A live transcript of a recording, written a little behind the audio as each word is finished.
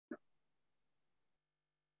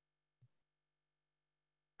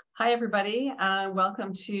Hi, everybody.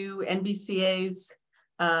 Welcome to NBCA's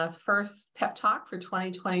first pep talk for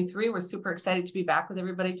 2023. We're super excited to be back with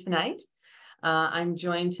everybody tonight. I'm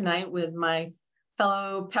joined tonight with my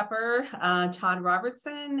fellow pepper, Todd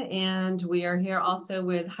Robertson, and we are here also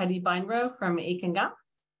with Heide Bajnrauh from Akin Gump.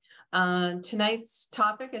 Tonight's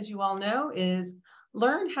topic, as you all know, is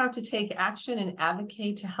learn how to take action and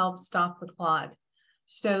advocate to help stop the clot.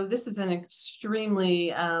 So this is an extremely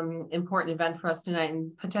important event for us tonight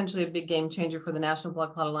and potentially a big game changer for the National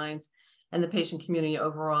Blood Clot Alliance and the patient community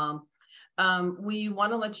overall. We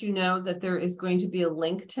want to let you know that there is going to be a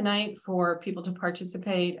link tonight for people to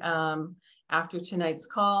participate after tonight's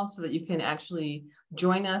call so that you can actually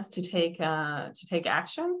join us to take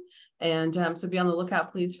action. And so be on the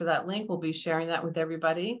lookout, please, for that link. We'll be sharing that with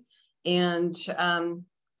everybody. And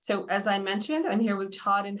so as I mentioned, I'm here with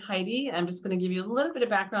Todd and Heide. I'm just going to give you a little bit of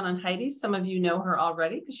background on Heide. Some of you know her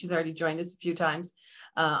already because she's already joined us a few times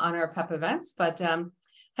on our PEP events. But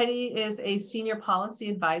Heide is a senior policy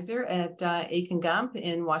advisor at Akin Gump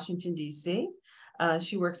in Washington, D.C.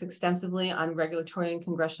 She works extensively on regulatory and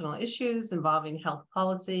congressional issues involving health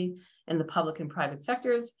policy in the public and private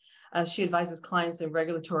sectors. She advises clients in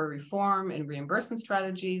regulatory reform and reimbursement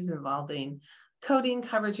strategies involving coding,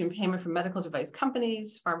 coverage, and payment from medical device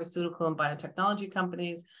companies, pharmaceutical and biotechnology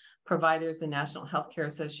companies, providers, and national healthcare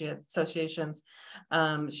associations.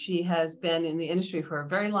 She has been in the industry for a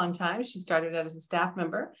very long time. She started out as a staff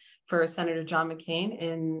member for Senator John McCain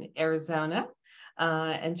in Arizona,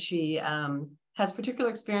 and she has particular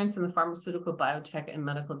experience in the pharmaceutical, biotech, and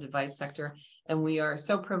medical device sector. And we are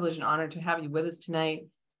so privileged and honored to have you with us tonight.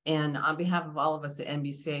 And on behalf of all of us at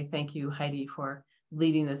NBCA, thank you, Heide, for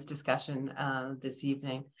leading this discussion this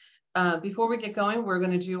evening. Before we get going, we're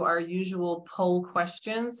going to do our usual poll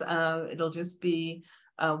questions. It'll just be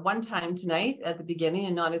one time tonight at the beginning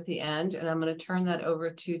and not at the end. And I'm going to turn that over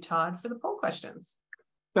to Todd for the poll questions.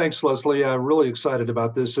 Thanks, Leslie. I'm really excited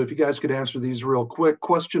about this. So if you guys could answer these real quick.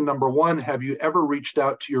 Question number one, have you ever reached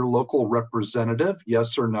out to your local representative?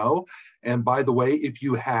 Yes or no? And by the way, if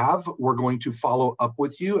you have, we're going to follow up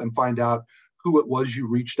with you and find out who it was you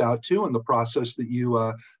reached out to and the process that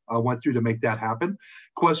you went through to make that happen.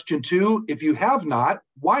 Question two, if you have not,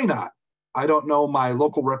 why not? I don't know I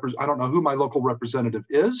don't know who my local representative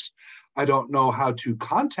is. I don't know how to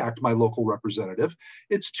contact my local representative.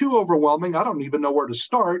 It's too overwhelming. I don't even know where to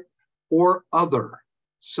start, or other.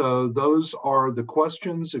 So those are the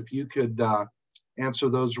questions. If you could answer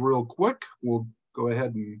those real quick, we'll go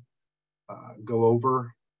ahead and go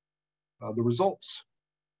over the results.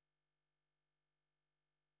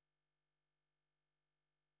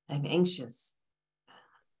 I'm anxious.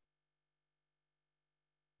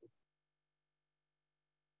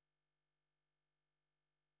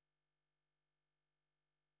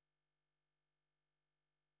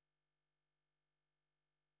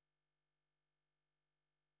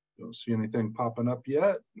 Don't see anything popping up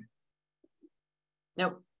yet.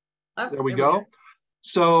 Nope. There we go.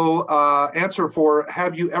 So answer for,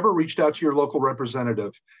 have you ever reached out to your local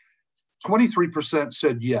representative? 23%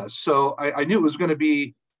 said yes. So I knew it was going to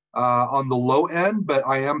be on the low end, but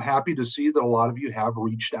I am happy to see that a lot of you have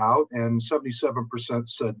reached out, and 77%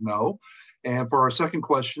 said no. And for our second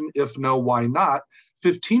question, if no, why not?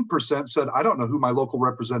 15% said, I don't know who my local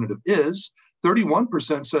representative is.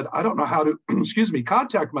 31% said, I don't know how to,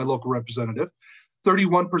 contact my local representative.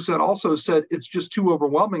 31% also said, it's just too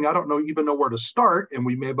overwhelming. I don't even know where to start, and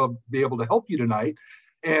we may be able to help you tonight.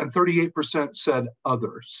 And 38% said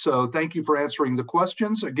other. So thank you for answering the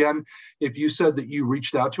questions. Again, if you said that you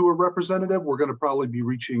reached out to a representative, we're going to probably be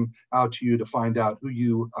reaching out to you to find out who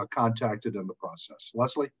you contacted in the process.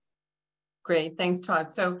 Leslie? Great, thanks,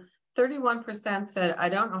 Todd. So 31% said, I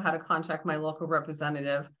don't know how to contact my local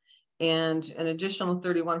representative. And an additional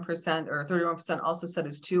 31% also said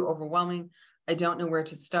it's too overwhelming. I don't know where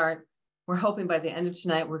to start. We're hoping by the end of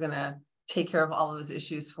tonight, we're going to take care of all of those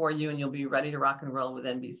issues for you and you'll be ready to rock and roll with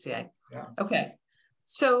NBCA. Yeah. Okay.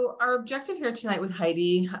 So our objective here tonight with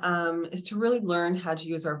Heide is to really learn how to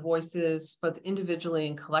use our voices, both individually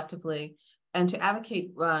and collectively, and to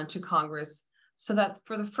advocate to Congress so that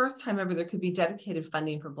for the first time ever, there could be dedicated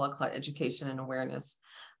funding for blood clot education and awareness.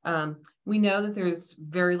 We know that there's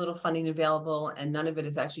very little funding available and none of it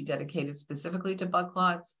is actually dedicated specifically to blood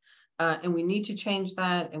clots. And we need to change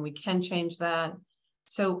that, and we can change that.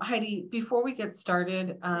 So Heide, before we get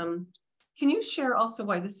started, can you share also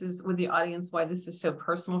why this is with the audience, why this is so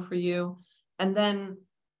personal for you? And then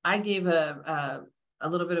I gave a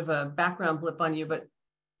little bit of a background blip on you, but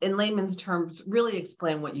in layman's terms, really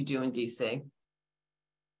explain what you do in DC.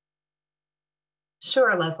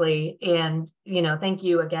 Sure, Leslie. And, thank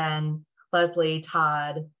you again Leslie,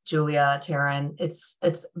 Todd, Julia, Taryn, it's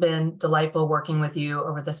been delightful working with you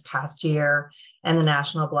over this past year and the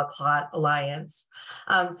National Blood Clot Alliance.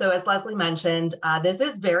 So as Leslie mentioned, this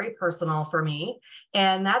is very personal for me,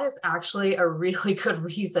 and that is actually a really good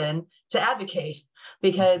reason to advocate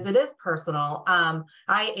because it is personal.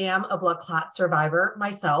 I am a blood clot survivor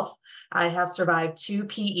myself. I have survived 2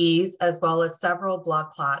 PEs as well as several blood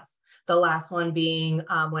clots. The last one being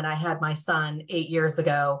when I had my son 8 years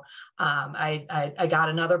ago. I got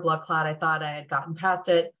another blood clot. I thought I had gotten past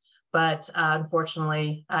it, but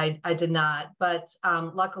unfortunately I did not. But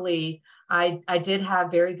luckily, I did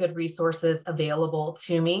have very good resources available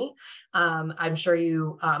to me. I'm sure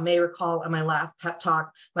you may recall in my last pep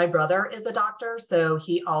talk, my brother is a doctor, so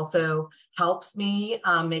he also helps me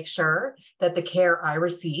make sure that the care I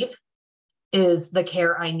receive is the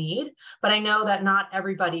care I need. But I know that not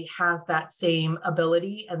everybody has that same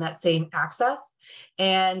ability and that same access.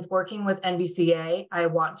 And working with NBCA, I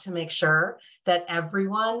want to make sure that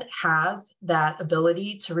everyone has that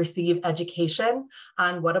ability to receive education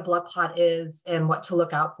on what a blood clot is and what to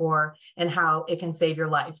look out for and how it can save your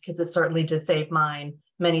life, because it certainly did save mine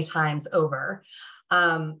many times over.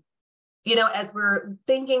 As we're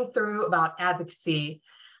thinking through about advocacy,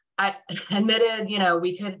 I admitted,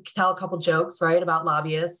 we could tell a couple jokes, right, about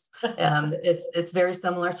lobbyists. It's very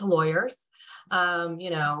similar to lawyers,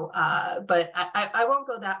 but I won't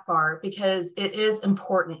go that far because it is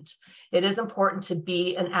important. It is important to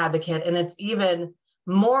be an advocate, and it's even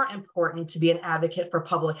more important to be an advocate for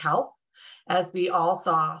public health. As we all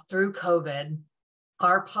saw through COVID,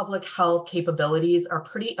 our public health capabilities are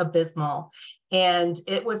pretty abysmal. And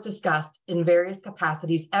it was discussed in various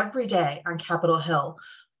capacities every day on Capitol Hill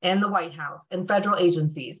and the White House and federal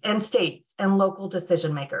agencies and states and local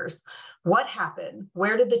decision makers. What happened?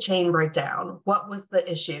 Where did the chain break down? What was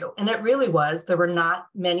the issue? And it really was, there were not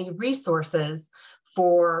many resources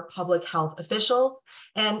for public health officials,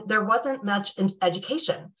 and there wasn't much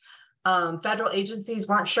education. Federal agencies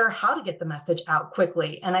weren't sure how to get the message out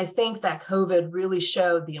quickly. And I think that COVID really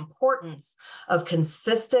showed the importance of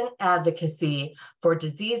consistent advocacy for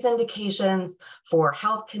disease indications, for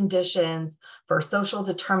health conditions, for social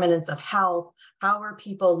determinants of health. How are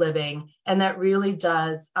people living? And that really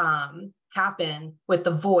does happen with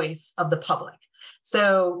the voice of the public.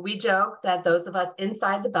 So we joke that those of us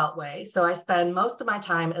inside the Beltway, so I spend most of my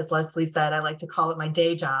time, as Leslie said, I like to call it my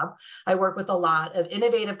day job. I work with a lot of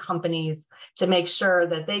innovative companies to make sure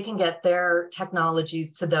that they can get their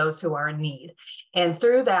technologies to those who are in need. And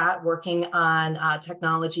through that, working on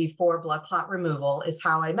technology for blood clot removal is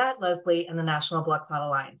how I met Leslie and the National Blood Clot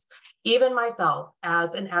Alliance. Even myself,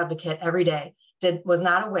 as an advocate every day, was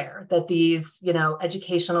not aware that these,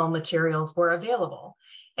 educational materials were available.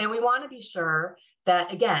 And we want to be sure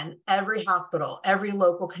that, again, every hospital, every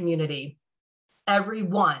local community,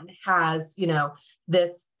 everyone has,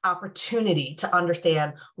 this opportunity to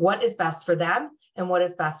understand what is best for them and what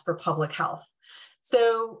is best for public health.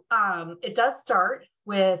 So it does start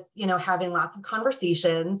with, having lots of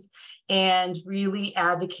conversations and really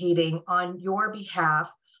advocating on your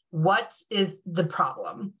behalf. What is the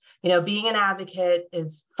problem? Being an advocate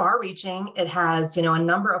is far-reaching. It has, a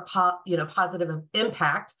number of, positive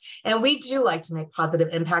impact, and we do like to make positive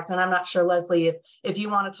impact. And I'm not sure, Leslie, if you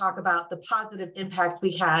want to talk about the positive impact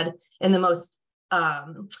we had in the most,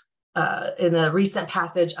 in the recent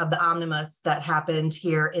passage of the omnibus that happened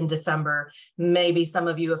here in December. Maybe some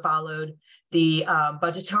of you have followed the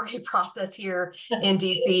budgetary process here in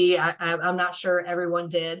DC. I'm not sure everyone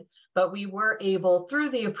did. But we were able,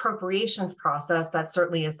 through the appropriations process, that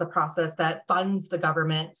certainly is the process that funds the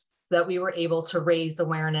government, that we were able to raise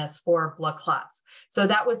awareness for blood clots. So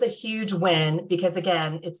that was a huge win because,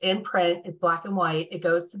 again, it's in print, it's black and white, it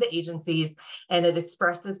goes to the agencies, and it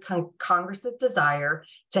expresses Congress's desire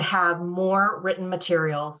to have more written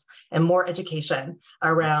materials and more education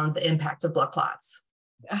around the impact of blood clots.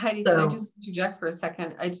 Heidi, can I just interject for a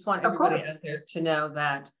second? I just want everybody out there to know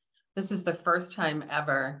that this is the first time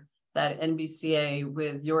ever that NBCA,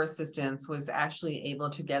 with your assistance, was actually able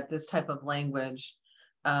to get this type of language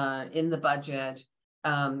in the budget,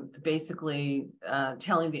 basically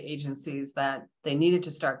telling the agencies that they needed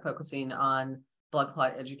to start focusing on blood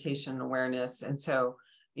clot education and awareness. And so,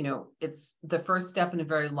 it's the first step in a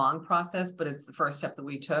very long process, but it's the first step that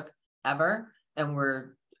we took ever. And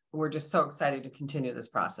we're just so excited to continue this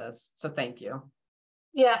process. So thank you.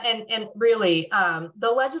 Yeah, and really,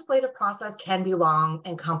 the legislative process can be long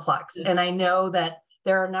and complex. And I know that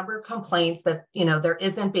there are a number of complaints that, there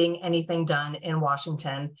isn't being anything done in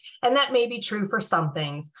Washington. And that may be true for some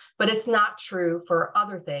things, but it's not true for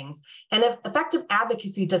other things. And effective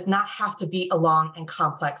advocacy does not have to be a long and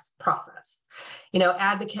complex process.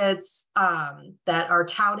 Advocates that are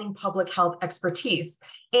touting public health expertise,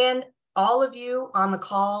 and all of you on the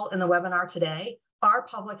call in the webinar today are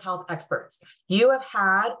public health experts. You have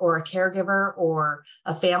had, or a caregiver or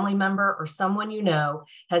a family member or someone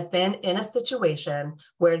has been in a situation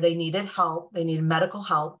where they needed help, they needed medical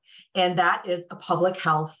help, and that is a public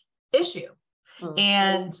health issue.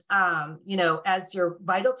 And, as you're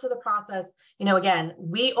vital to the process, again,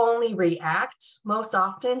 we only react most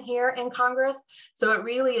often here in Congress. So it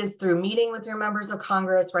really is through meeting with your members of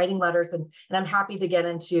Congress, writing letters, and I'm happy to get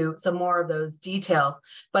into some more of those details.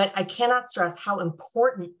 But I cannot stress how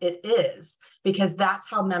important it is, because that's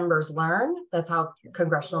how members learn. That's how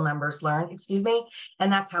congressional members learn,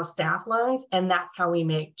 and that's how staff learns, and that's how we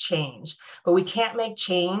make change. But we can't make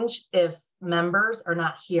change if members are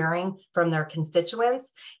not hearing from their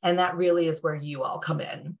constituents, and that really is where you all come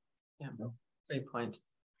in. Yeah, great point.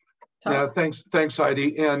 Yeah, thanks,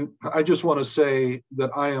 Heidi. And I just want to say that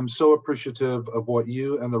I am so appreciative of what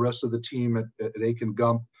you and the rest of the team at Akin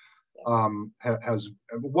Gump has,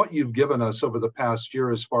 what you've given us over the past year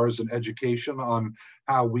as far as an education on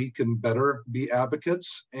how we can better be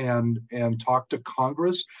advocates and talk to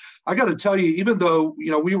Congress. I got to tell you, even though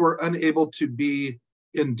we were unable to be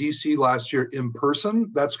in DC last year in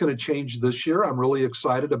person, that's going to change this year. I'm really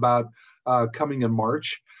excited about coming in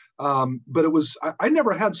March. But I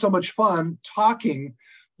never had so much fun talking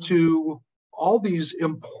to all these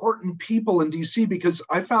important people in DC, because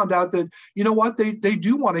I found out that, they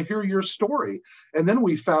do want to hear your story. And then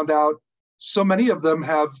we found out so many of them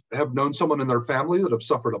have known someone in their family that have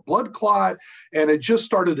suffered a blood clot, and it just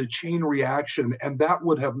started a chain reaction, and that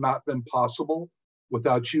would have not been possible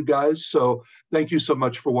without you guys. So thank you so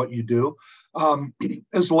much for what you do.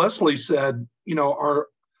 As Leslie said, our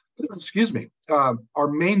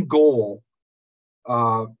main goal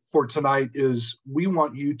for tonight is we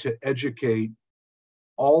want you to educate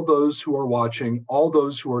all those who are watching, all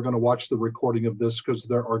those who are going to watch the recording of this, because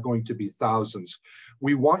there are going to be thousands.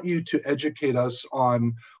 We want you to educate us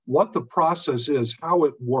on what the process is, how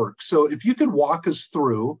it works. So if you could walk us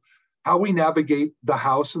through how we navigate the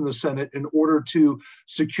House and the Senate in order to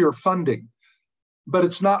secure funding. But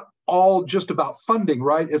it's not all just about funding,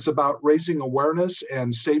 right? It's about raising awareness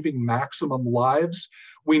and saving maximum lives.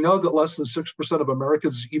 We know that less than 6% of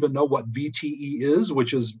Americans even know what VTE is,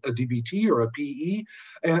 which is a DVT or a PE.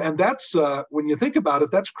 And that's, when you think about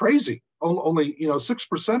it, that's crazy. Only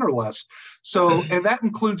 6% or less. So, and that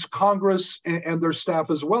includes Congress and their staff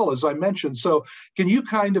as well, as I mentioned. So can you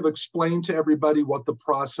kind of explain to everybody what the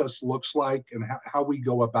process looks like and how we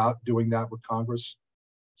go about doing that with Congress?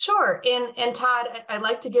 Sure. And Todd, I'd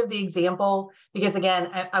like to give the example because, again,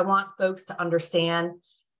 I want folks to understand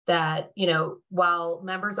that, while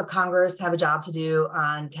members of Congress have a job to do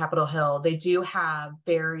on Capitol Hill, they do have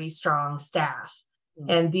very strong staff.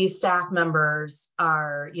 And these staff members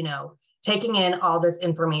are, taking in all this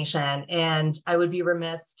information. And I would be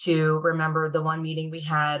remiss to remember the one meeting we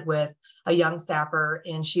had with a young staffer,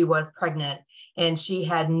 and she was pregnant, and she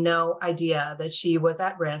had no idea that she was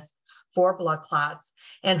at risk for blood clots,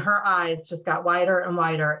 and her eyes just got wider and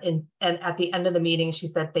wider. And at the end of the meeting, she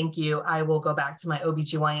said, "Thank you. I will go back to my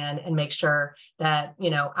OBGYN and make sure that,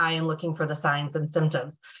 I am looking for the signs and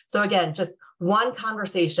symptoms." So again, just one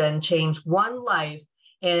conversation changed one life.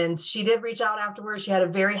 And she did reach out afterwards. She had a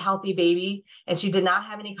very healthy baby and she did not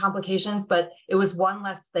have any complications, but it was one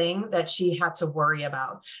less thing that she had to worry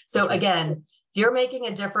about. So again, you're making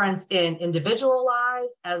a difference in individual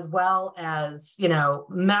lives as well as,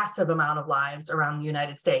 massive amount of lives around the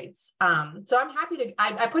United States. So I'm happy to,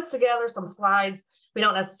 I put together some slides. We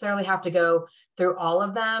don't necessarily have to go through all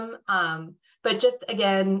of them, but just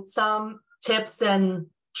again, some tips and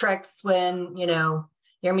tricks when,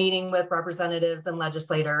 you're meeting with representatives and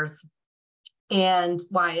legislators and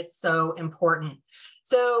why it's so important.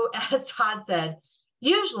 So as Todd said,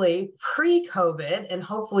 usually pre-COVID and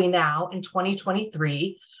hopefully now in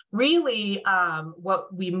 2023, really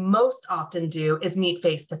what we most often do is meet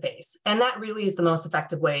face-to-face. And that really is the most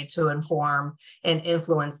effective way to inform and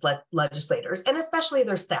influence legislators and especially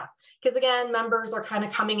their staff. Because again, members are kind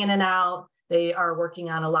of coming in and out. They are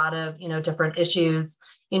working on a lot of, different issues,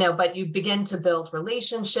 but you begin to build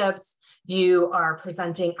relationships. You are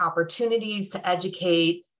presenting opportunities to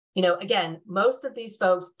educate, again, most of these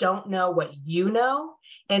folks don't know what you know,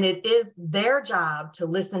 and it is their job to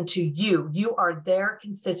listen to you. You are their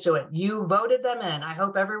constituent. You voted them in. I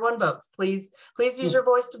hope everyone votes. Please use your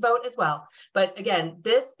voice to vote as well. But again,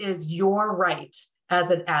 this is your right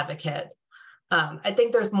as an advocate. I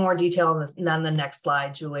think there's more detail on this than the next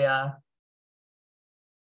slide, Julia.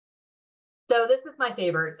 So this is my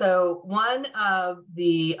favorite. So one of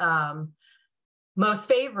the most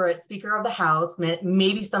favorite Speaker of the House,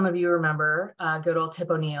 maybe some of you remember good old Tip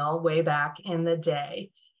O'Neill way back in the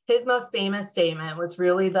day. His most famous statement was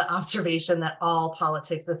really the observation that all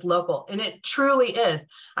politics is local, and it truly is.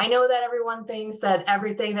 I know that everyone thinks that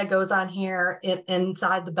everything that goes on here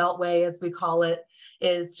inside the Beltway, as we call it,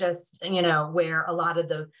 is just, where a lot of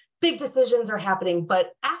the big decisions are happening,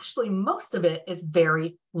 but actually most of it is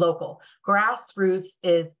very local. Grassroots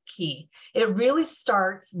is key. It really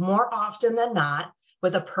starts more often than not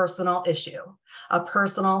with a personal issue, a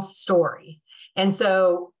personal story. And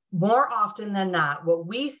so more often than not, what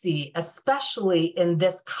we see, especially in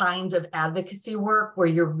this kind of advocacy work where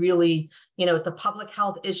you're really, it's a public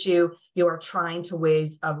health issue, you are trying to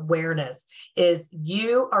raise awareness, is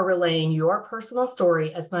you are relaying your personal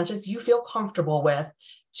story as much as you feel comfortable with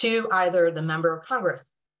to either the member of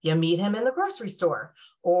Congress. You meet him in the grocery store,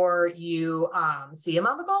 or you see him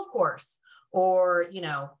on the golf course, or,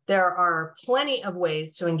 there are plenty of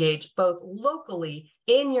ways to engage both locally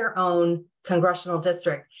in your own congressional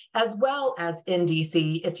district, as well as in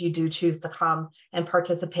DC, if you do choose to come and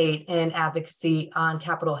participate in advocacy on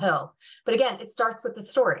Capitol Hill. But again, it starts with the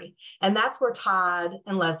story. And that's where Todd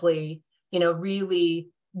and Leslie, really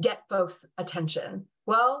get folks' attention.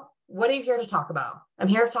 Well, what are you here to talk about? I'm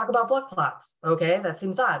here to talk about blood clots. Okay, that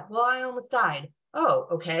seems odd. Well, I almost died. Oh,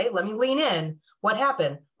 okay, let me lean in. What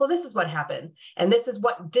happened? Well, this is what happened. And this is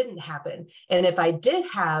what didn't happen. And if I did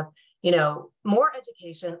have, more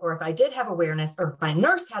education, or if I did have awareness, or if my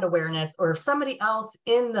nurse had awareness, or if somebody else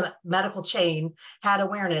in the medical chain had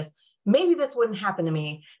awareness, maybe this wouldn't happen to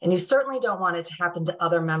me. And you certainly don't want it to happen to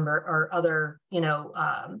other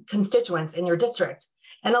constituents in your district.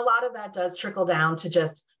 And a lot of that does trickle down to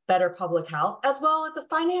just better public health, as well as a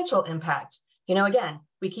financial impact. Again,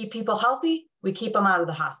 we keep people healthy, we keep them out of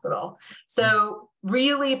the hospital. So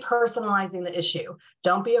really personalizing the issue.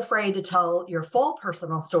 Don't be afraid to tell your full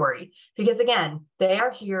personal story, because again, they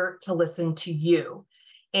are here to listen to you,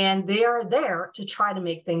 and they are there to try to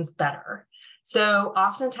make things better. So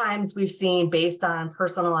oftentimes we've seen, based on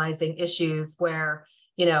personalizing issues, where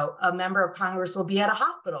a member of Congress will be at a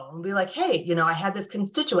hospital and be like, hey, I had this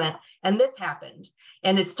constituent and this happened.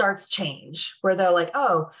 And it starts change where they're like,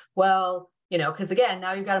 oh, well, because again,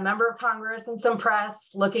 now you've got a member of Congress and some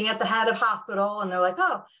press looking at the head of hospital, and they're like,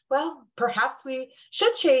 oh, well, perhaps we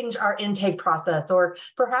should change our intake process, or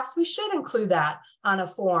perhaps we should include that on a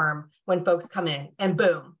form when folks come in, and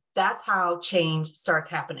boom, that's how change starts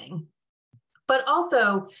happening. But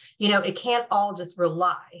also, it can't all just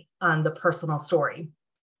rely on the personal story.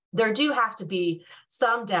 There do have to be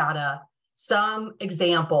some data, some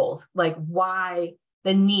examples, like why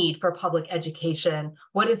the need for public education,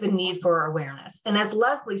 what is the need for awareness? And as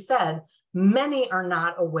Leslie said, many are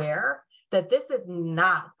not aware that this is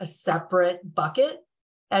not a separate bucket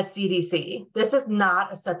at CDC. This is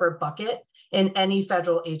not a separate bucket in any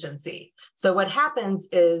federal agency. So what happens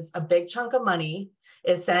is a big chunk of money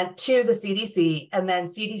is sent to the CDC, and then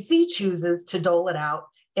CDC chooses to dole it out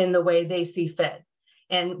in the way they see fit.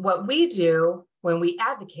 And what we do when we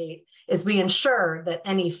advocate is we ensure that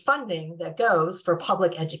any funding that goes for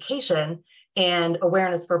public education and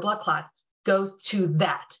awareness for blood clots goes to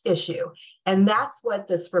that issue. And that's what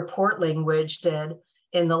this report language did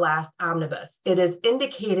in the last omnibus. It is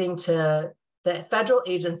indicating to the federal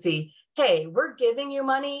agency, hey, we're giving you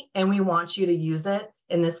money and we want you to use it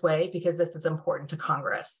in this way because this is important to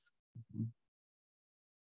Congress.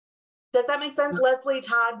 Does that make sense, Leslie,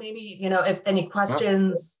 Todd? Maybe, if any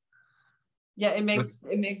questions. Yeah, it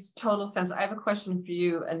makes total sense. I have a question for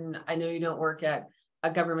you, and I know you don't work at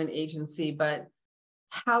a government agency, but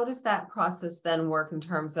how does that process then work in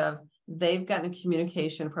terms of they've gotten a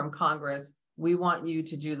communication from Congress, we want you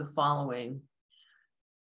to do the following?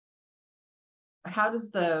 How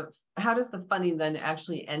does the funding then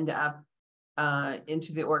actually end up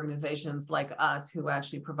into the organizations like us who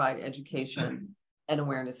actually provide education and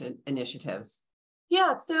awareness initiatives?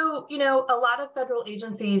 Yeah, so, a lot of federal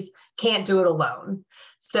agencies can't do it alone.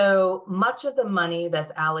 So much of the money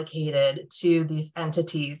that's allocated to these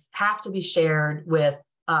entities have to be shared with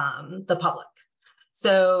the public.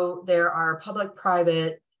 So there are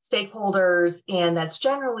public-private stakeholders, and that's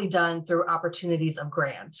generally done through opportunities of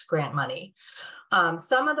grant money.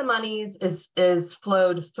 Some of the monies is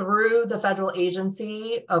flowed through the federal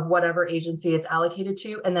agency of whatever agency it's allocated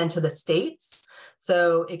to, and then to the states.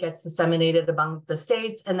 So it gets disseminated among the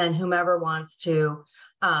states, and then whomever wants to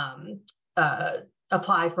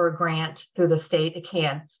apply for a grant through the state, it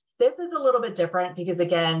can. This is a little bit different because,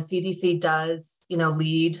 again, CDC does,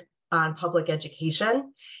 lead on public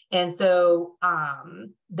education. And so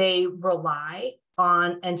they rely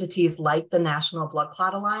on entities like the National Blood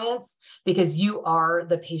Clot Alliance, because you are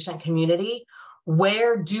the patient community.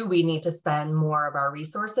 Where do we need to spend more of our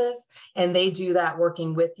resources? And they do that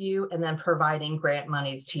working with you and then providing grant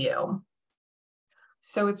monies to you.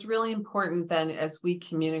 So it's really important then, as we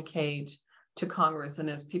communicate to Congress and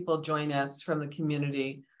as people join us from the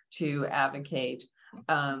community to advocate,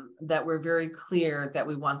 that we're very clear that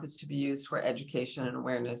we want this to be used for education and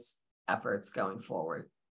awareness efforts going forward.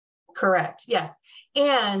 Correct. Yes.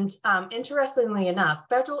 And interestingly enough,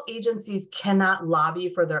 federal agencies cannot lobby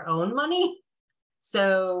for their own money.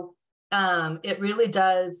 So it really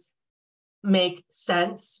does make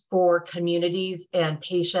sense for communities and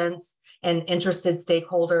patients and interested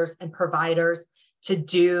stakeholders and providers to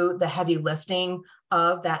do the heavy lifting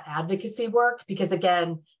of that advocacy work, because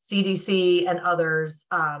again, CDC and others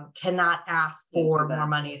cannot ask for more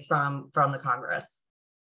monies from the Congress.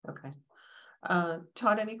 Okay.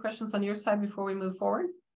 Todd, any questions on your side before we move forward?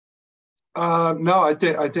 No, I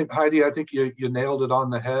think Heidi, I think you nailed it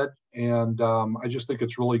on the head, and I just think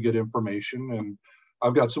it's really good information. And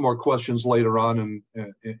I've got some more questions later on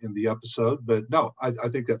in the episode, but no, I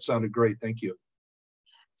think that sounded great. Thank you.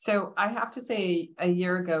 So I have to say, a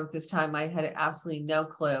year ago at this time, I had absolutely no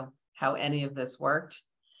clue how any of this worked.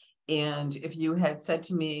 And if you had said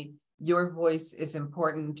to me, your voice is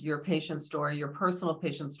important, your patient story, your personal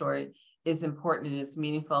patient story is important and it's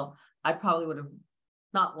meaningful, I probably would have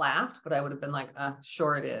not laughed, but I would have been like,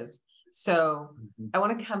 sure it is. So I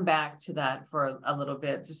want to come back to that for a little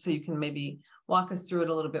bit, just so you can maybe walk us through it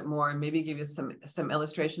a little bit more and maybe give us some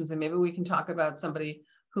illustrations, and maybe we can talk about somebody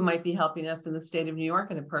who might be helping us in the state of New York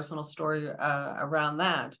and a personal story around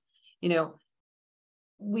that.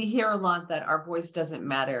 We hear a lot that our voice doesn't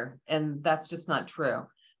matter, and that's just not true.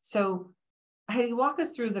 So Heidi, walk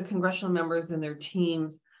us through the congressional members and their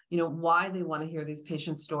teams, why they want to hear these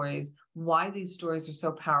patient stories, why these stories are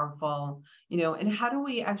so powerful, and how do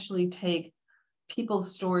we actually take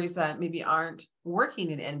people's stories that maybe aren't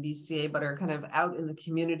working at NBCA, but are kind of out in the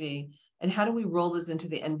community, and how do we roll this into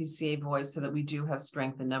the NBCA voice so that we do have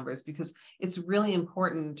strength in numbers? Because it's really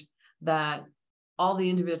important that all the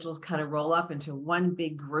individuals kind of roll up into one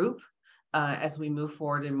big group as we move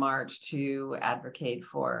forward in March to advocate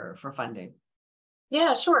for funding.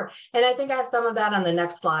 Yeah, sure. And I think I have some of that on the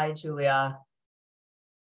next slide, Julia.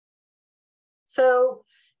 So,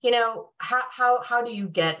 how do you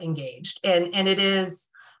get engaged? And it is,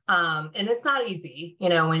 and it's not easy,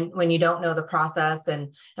 when you don't know the process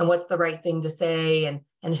and what's the right thing to say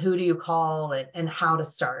and who do you call and how to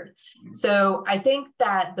start. So I think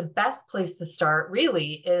that the best place to start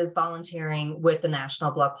really is volunteering with the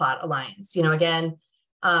National Blood Clot Alliance. Again,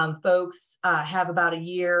 folks have about a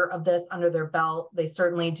year of this under their belt. They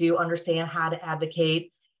certainly do understand how to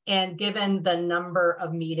advocate. And given the number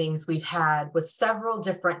of meetings we've had with several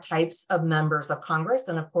different types of members of Congress,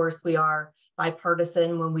 and of course we are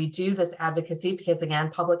bipartisan when we do this advocacy, because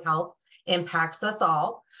again, public health impacts us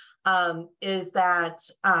all, is that,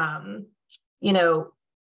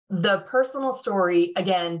 the personal story,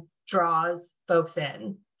 again, draws folks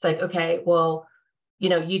in. It's like, okay, well,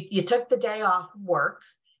 you took the day off work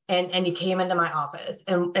and you came into my office,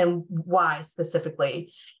 and why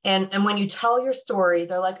specifically? And when you tell your story,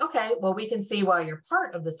 they're like, okay, well, we can see why you're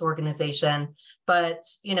part of this organization, but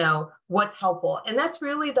what's helpful? And that's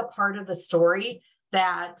really the part of the story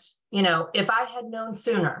that, if I had known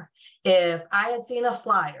sooner, if I had seen a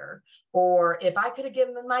flyer, or if I could have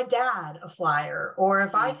given my dad a flyer, or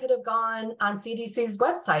if I could have gone on CDC's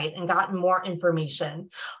website and gotten more information,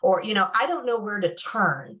 or, I don't know where to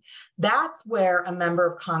turn. That's where a member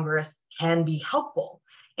of Congress can be helpful.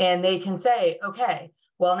 And they can say, okay,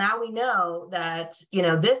 well, now we know that,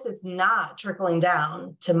 this is not trickling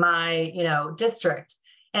down to my, district.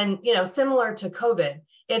 And, similar to COVID,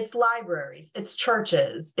 it's libraries, it's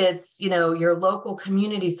churches, it's, your local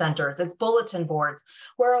community centers, it's bulletin boards,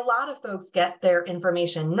 where a lot of folks get their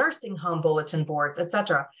information, nursing home bulletin boards, et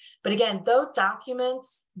cetera. But again, those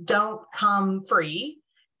documents don't come free.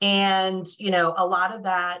 And, a lot of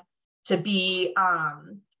that to be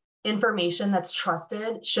information that's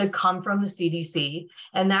trusted should come from the CDC.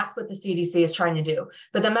 And that's what the CDC is trying to do.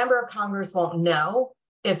 But the member of Congress won't know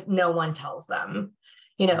if no one tells them,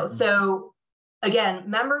 so again,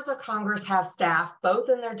 members of Congress have staff both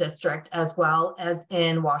in their district as well as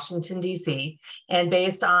in Washington, D.C. And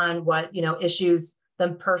based on what, issues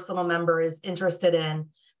the personal member is interested in,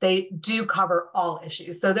 they do cover all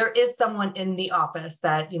issues. So there is someone in the office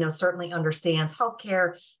that, certainly understands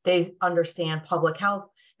healthcare. They understand public health,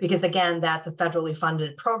 because again, that's a federally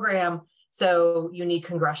funded program. So you need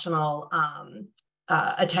congressional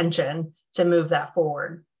attention to move that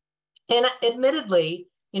forward. And admittedly,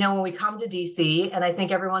 when we come to DC, and I think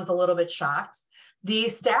everyone's a little bit shocked, the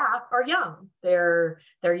staff are young. They're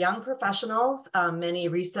young professionals, many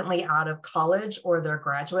recently out of college or their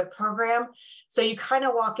graduate program. So you kind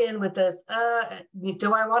of walk in with this,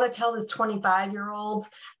 do I want to tell this 25-year-old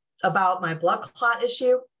about my blood clot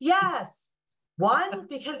issue? Yes. One,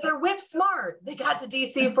 because they're whip smart. They got to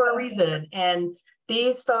DC for a reason. And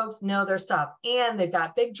these folks know their stuff, and they've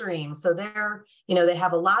got big dreams. So they're, they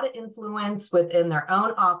have a lot of influence within their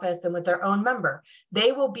own office and with their own member.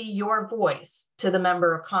 They will be your voice to the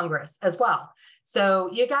member of Congress as well. So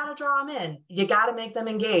you got to draw them in. You got to make them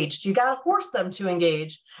engaged. You got to force them to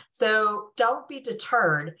engage. So don't be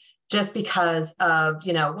deterred just because of,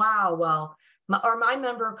 wow, well, my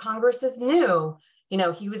member of Congress is new. He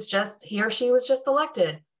or she was just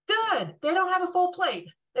elected. Good. They don't have a full plate.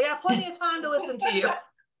 They got plenty of time to listen to you.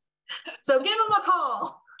 So give them a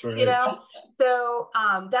call, Right. So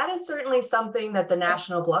that is certainly something that the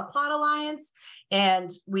National Blood Clot Alliance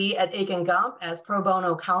and we at Akin Gump as pro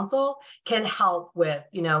bono counsel can help with,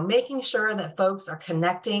 making sure that folks are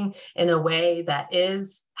connecting in a way that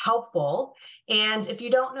is helpful. And if you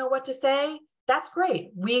don't know what to say, that's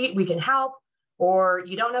great. We can help. Or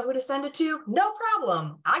you don't know who to send it to? No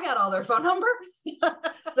problem. I got all their phone numbers.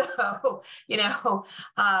 So,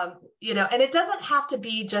 and it doesn't have to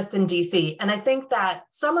be just in DC. And I think that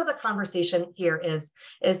some of the conversation here is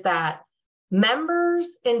that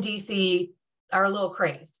members in DC are a little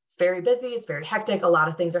crazed. It's very busy. It's very hectic. A lot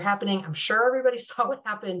of things are happening. I'm sure everybody saw what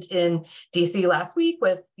happened in DC last week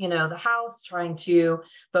with, the House trying to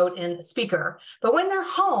vote in a speaker. But when they're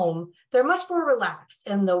home, they're much more relaxed.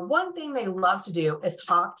 And the one thing they love to do is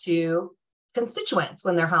talk to constituents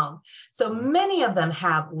when they're home. So many of them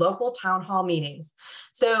have local town hall meetings.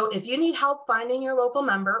 So if you need help finding your local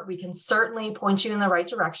member, we can certainly point you in the right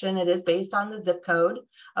direction. It is based on the zip code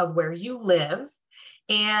of where you live.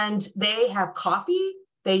 And they have coffee.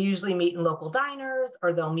 They usually meet in local diners,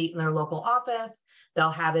 or they'll meet in their local office.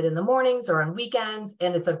 They'll have it in the mornings or on weekends.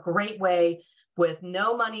 And it's a great way with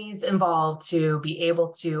no monies involved to be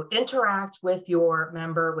able to interact with your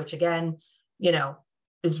member, which again,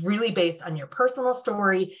 is really based on your personal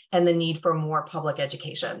story and the need for more public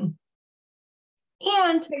education.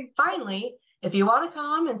 And finally, if you want to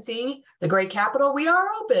come and see the great Capitol, we are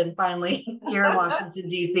open finally here in Washington,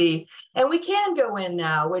 D.C. And we can go in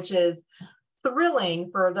now, which is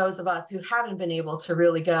thrilling for those of us who haven't been able to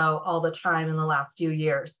really go all the time in the last few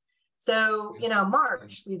years. So,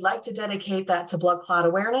 March, we'd like to dedicate that to blood clot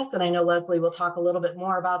awareness. And I know Leslie will talk a little bit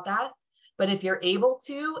more about that. But if you're able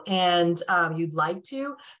to and you'd like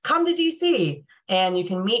to, come to DC and you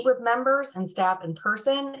can meet with members and staff in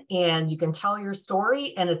person and you can tell your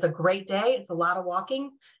story. And it's a great day. It's a lot of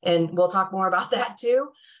walking, and we'll talk more about that too.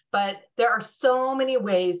 But there are so many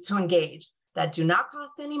ways to engage that do not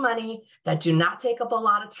cost any money, that do not take up a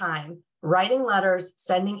lot of time: writing letters,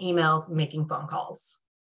 sending emails, making phone calls.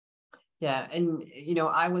 Yeah. And,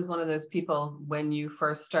 I was one of those people when you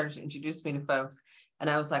first started to introduce me to folks, and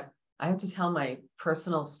I was like, I have to tell my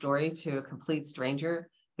personal story to a complete stranger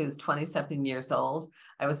who's 20-something years old.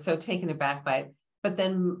 I was so taken aback by it. But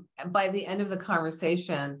then by the end of the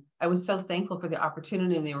conversation, I was so thankful for the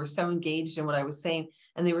opportunity, and they were so engaged in what I was saying,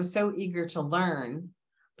 and they were so eager to learn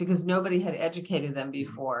because nobody had educated them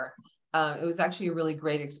before. It was actually a really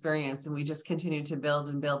great experience, and we just continued to build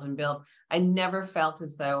and build and build. I never felt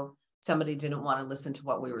as though somebody didn't want to listen to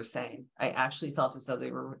what we were saying. I actually felt as though they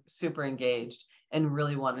were super engaged and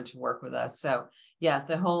really wanted to work with us. So yeah,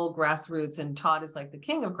 the whole grassroots, and Todd is like the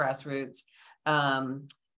king of grassroots.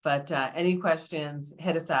 But any questions,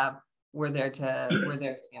 hit us up. We're there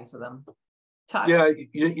to answer them. Todd. Yeah,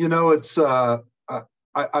 it's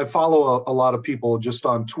I follow a lot of people just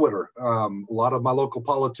on Twitter. A lot of my local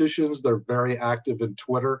politicians, they're very active in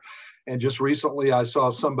Twitter. And just recently, I saw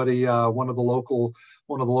somebody, one of the local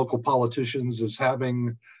politicians, is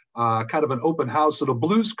having kind of an open house at a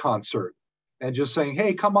blues concert, and just saying,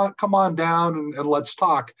 "Hey, come on down and let's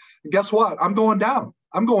talk." And guess what? I'm going down.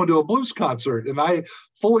 I'm going to a blues concert, and I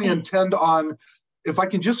fully intend on, if I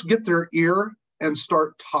can just get their ear and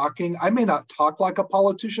start talking. I may not talk like a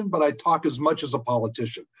politician, but I talk as much as a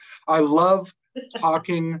politician. I love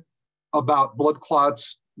talking about blood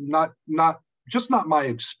clots, not just not my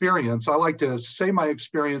experience. I like to say my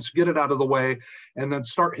experience, get it out of the way, and then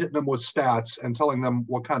start hitting them with stats and telling them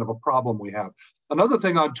what kind of a problem we have. Another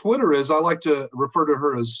thing on Twitter is I like to refer to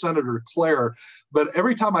her as Senator Claire, but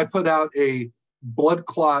every time I put out a blood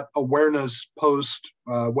clot awareness post,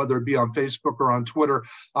 whether it be on Facebook or on Twitter,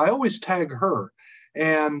 I always tag her.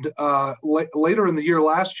 And later in the year,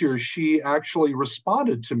 last year, she actually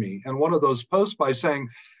responded to me in one of those posts by saying,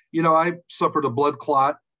 you know, I suffered a blood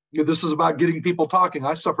clot. This is about getting people talking.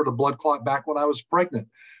 I suffered a blood clot back when I was pregnant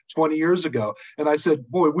 20 years ago. And I said,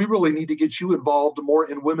 boy, we really need to get you involved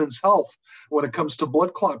more in women's health when it comes to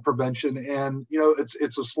blood clot prevention. And, you know,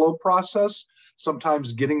 it's a slow process,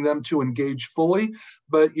 sometimes getting them to engage fully.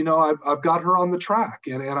 But, you know, I've got her on the track,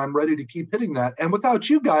 and I'm ready to keep hitting that. And without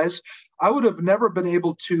you guys, I would have never been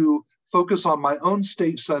able to focus on my own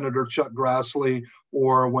state senator, Chuck Grassley,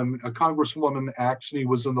 or when a Congresswoman Axney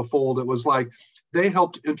was in the fold. It was like they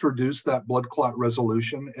helped introduce that blood clot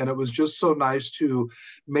resolution. And it was just so nice to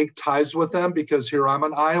make ties with them, because here I'm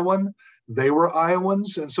an Iowan, they were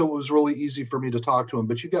Iowans. And so it was really easy for me to talk to them.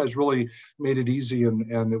 But you guys really made it easy,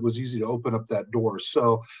 and it was easy to open up that door.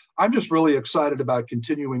 So I'm just really excited about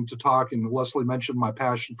continuing to talk. And Leslie mentioned my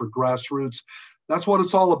passion for grassroots. That's what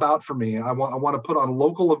it's all about for me. I want to put on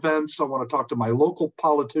local events. I want to talk to my local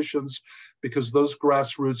politicians, because those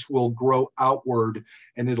grassroots will grow outward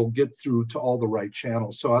and it'll get through to all the right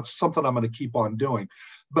channels. So that's something I'm going to keep on doing.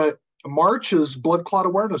 But March is Blood Clot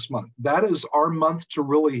Awareness Month. That is our month to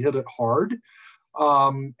really hit it hard.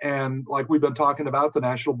 And like we've been talking about, the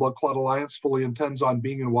National Blood Clot Alliance fully intends on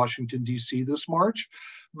being in Washington, D.C. this March.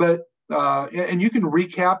 But and you can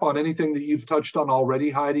recap on anything that you've touched on already,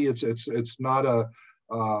 Heidi. It's not a,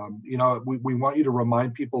 you know, we want you to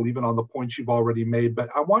remind people even on the points you've already made, but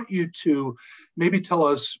I want you to maybe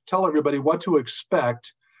tell everybody what to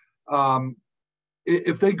expect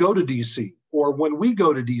if they go to DC, or when we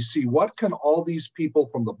go to DC. What can all these people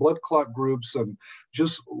from the blood clot groups and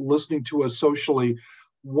just listening to us socially,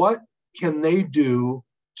 what can they do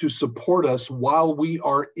to support us while we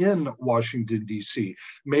are in Washington, D.C.?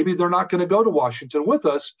 Maybe they're not going to go to Washington with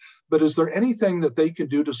us, but is there anything that they can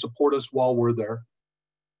do to support us while we're there?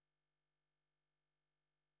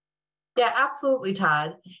 Yeah, absolutely,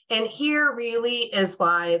 Todd. And here really is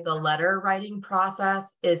why the letter writing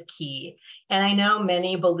process is key. And I know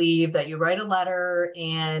many believe that you write a letter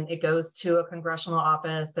and it goes to a congressional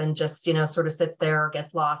office and just, you know, sort of sits there or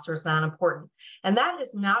gets lost or is not important. And that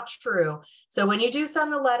is not true. So when you do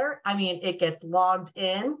send a letter, I mean, it gets logged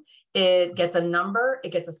in, it gets a number,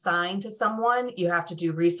 it gets assigned to someone. You have to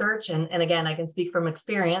do research. And again, I can speak from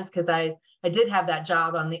experience, because I did have that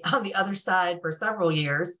job on the other side for several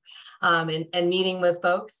years. And meeting with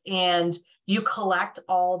folks, and you collect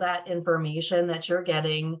all that information that you're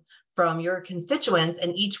getting from your constituents.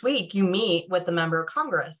 And each week you meet with the member of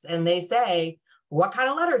Congress and they say, what kind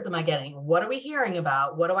of letters am I getting? What are we hearing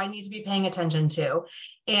about? What do I need to be paying attention to?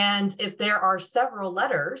 And if there are several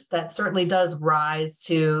letters, that certainly does rise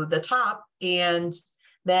to the top. And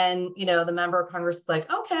then, you know, the member of Congress is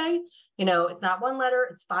like, okay, you know, it's not one letter,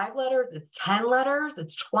 it's 5 letters, it's 10 letters,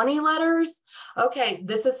 it's 20 letters. Okay,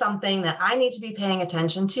 this is something that I need to be paying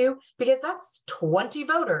attention to, because that's 20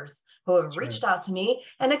 voters who have reached out to me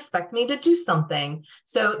and expect me to do something.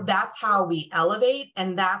 So that's how we elevate.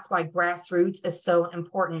 And that's why grassroots is so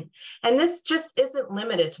important. And this just isn't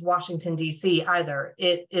limited to Washington, D.C. either.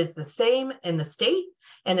 It is the same in the state,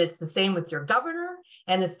 and it's the same with your governor,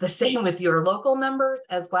 and it's the same with your local members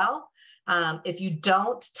as well. If you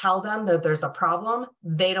don't tell them that there's a problem,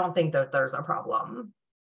 they don't think that there's a problem.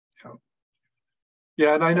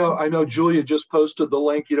 Yeah, and I know Julia just posted the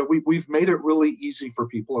link. You know, we've made it really easy for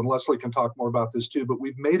people, and Leslie can talk more about this too, but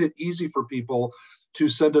we've made it easy for people to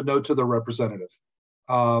send a note to their representative.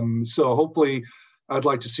 So hopefully I'd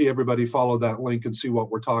like to see everybody follow that link and see what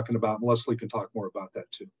we're talking about. And Leslie can talk more about that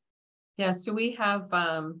too. Yeah, so we have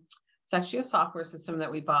it's actually a software system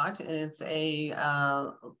that we bought, and it's a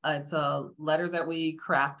letter that we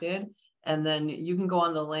crafted, and then you can go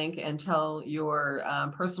on the link and tell your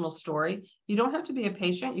personal story. You don't have to be a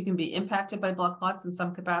patient. You can be impacted by blood clots in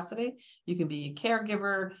some capacity. You can be a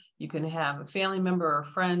caregiver. You can have a family member or a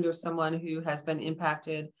friend or someone who has been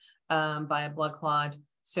impacted by a blood clot.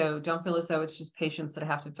 So don't feel as though it's just patients that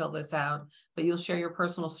have to fill this out, but you'll share your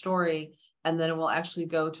personal story, and then it will actually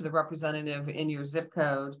go to the representative in your zip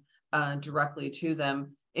code directly to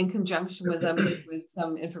them, in conjunction with them with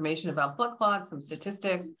some information about blood clots, some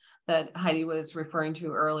statistics that Heidi was referring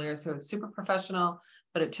to earlier. So it's super professional,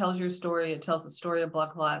 but it tells your story. It tells the story of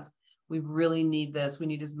blood clots. We really need this. We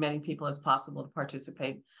need as many people as possible to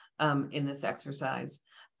participate in this exercise.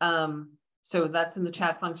 So that's in the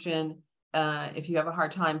chat function. if you have a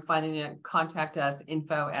hard time finding it, contact us,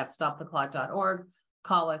 info@stoptheclot.org.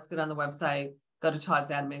 Call us, get on the website, go to Todd's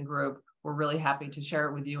admin group. We're really happy to share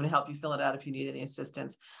it with you and help you fill it out if you need any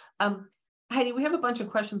assistance. Heidi, we have a bunch of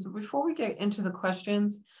questions, but before we get into the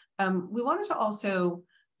questions, we wanted to also,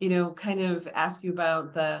 kind of ask you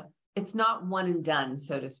about it's not one and done,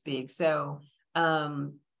 so to speak. So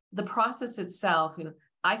the process itself,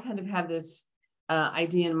 I kind of had this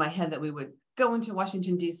idea in my head that we would go into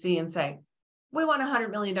Washington, D.C. and say, we want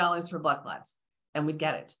 $100 million for blood clots, and we'd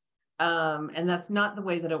get it. And that's not the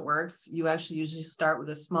way that it works. You actually usually start with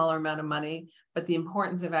a smaller amount of money, but the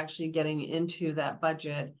importance of actually getting into that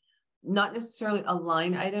budget, not necessarily a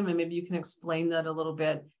line item, and maybe you can explain that a little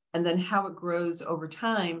bit, and then how it grows over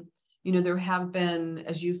time. There have been,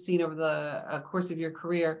 as you've seen over the course of your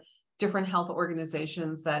career, different health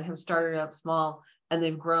organizations that have started out small and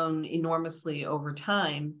they've grown enormously over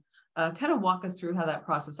time. Kind of walk us through how that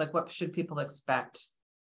process, like what should people expect?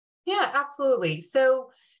 Yeah, absolutely. So,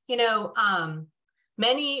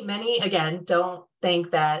 many, again, don't think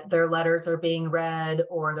that their letters are being read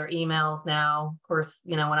or their emails now. Of course,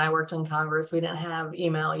 when I worked in Congress, we didn't have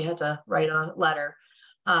email. You had to write a letter,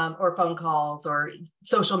 or phone calls or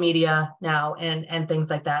social media now and things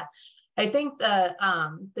like that. I think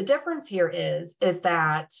the difference here is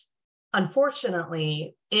that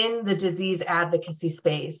unfortunately, in the disease advocacy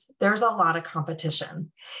space, there's a lot of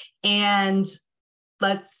competition. And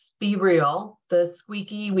let's be real, the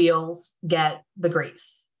squeaky wheels get the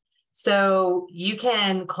grease. So you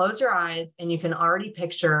can close your eyes and you can already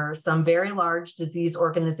picture some very large disease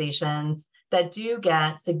organizations that do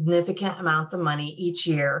get significant amounts of money each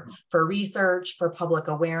year for research, for public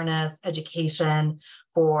awareness, education,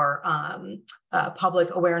 for public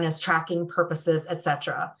awareness tracking purposes, et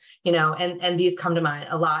cetera. And these come to mind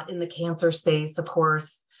a lot in the cancer space, of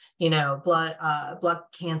course. Blood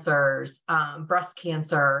cancers, breast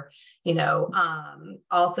cancer,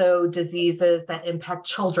 also diseases that impact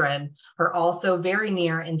children are also very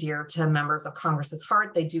near and dear to members of Congress's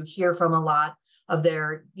heart. They do hear from a lot of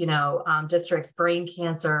their, districts, brain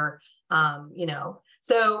cancer,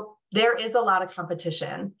 so there is a lot of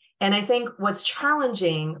competition. And I think what's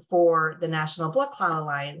challenging for the National Blood Clot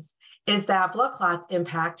Alliance is that blood clots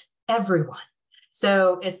impact everyone.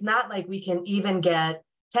 So it's not like we can even get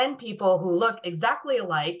 10 people who look exactly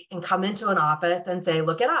alike and come into an office and say,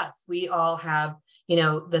 look at us, we all have,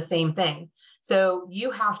 the same thing. So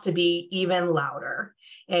you have to be even louder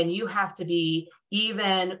and you have to be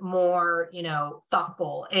even more,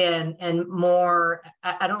 thoughtful and more,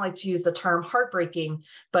 I don't like to use the term heartbreaking,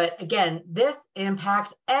 but again, this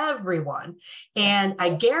impacts everyone. And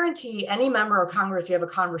I guarantee any member of Congress you have a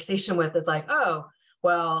conversation with is like, oh,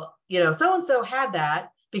 well, so-and-so had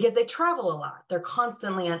that, because they travel a lot. They're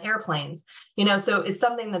constantly on airplanes, so it's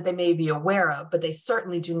something that they may be aware of, but they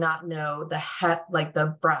certainly do not know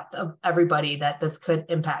the breadth of everybody that this could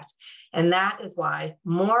impact. And that is why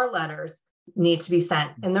more letters need to be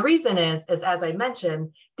sent. And the reason is as I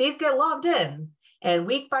mentioned, these get logged in, and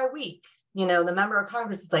week by week, the member of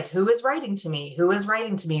Congress is like, who is writing to me? Who is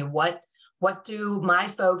writing to me? What do my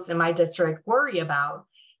folks in my district worry about?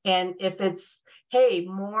 And if it's, hey,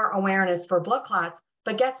 more awareness for blood clots,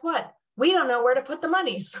 but guess what? We don't know where to put the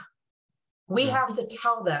money. So we have to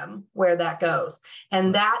tell them where that goes.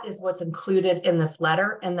 And that is what's included in this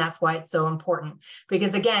letter. And that's why it's so important.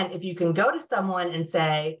 Because again, if you can go to someone and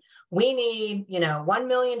say, we need, $1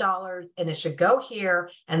 million and it should go here,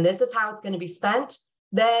 and this is how it's going to be spent,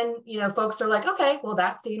 then, folks are like, okay, well,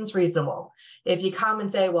 that seems reasonable. If you come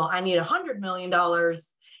and say, well, I need $100 million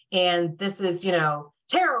and this is,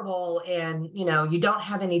 terrible, and, you don't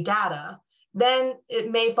have any data, then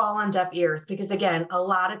it may fall on deaf ears, because again, a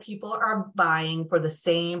lot of people are vying for the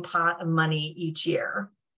same pot of money each year.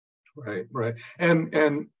 Right.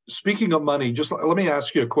 And speaking of money, just let me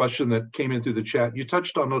ask you a question that came in through the chat. You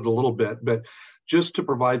touched on it a little bit, but just to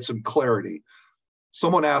provide some clarity,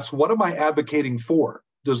 someone asked, what am I advocating for?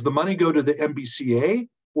 Does the money go to the NBCA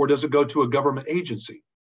or does it go to a government agency?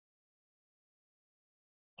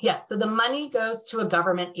 Yes, so the money goes to a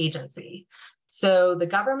government agency. So the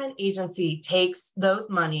government agency takes those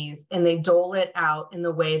monies and they dole it out in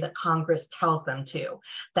the way that Congress tells them to.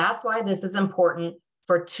 That's why this is important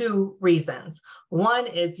for two reasons. One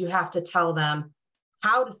is you have to tell them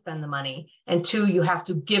how to spend the money, and two, you have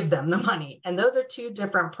to give them the money. And those are two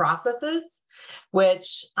different processes,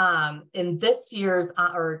 which in this year's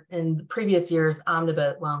or in previous year's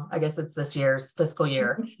omnibus, well, I guess it's this year's fiscal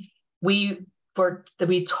year, we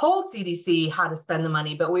told CDC how to spend the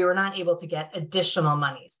money, but we were not able to get additional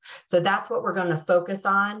monies. So that's what we're going to focus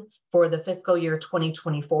on for the fiscal year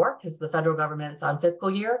 2024, because the federal government's on fiscal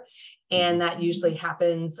year. And that usually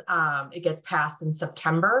happens, it gets passed in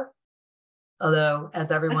September. Although,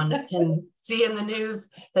 as everyone can see in the news,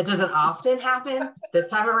 that doesn't often happen.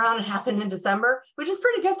 This time around, it happened in December, which is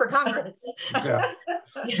pretty good for Congress. Yeah.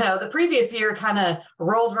 The previous year kind of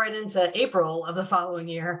rolled right into April of the following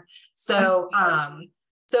year. So,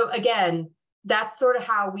 so again, that's sort of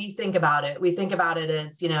how we think about it. We think about it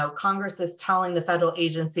as, Congress is telling the federal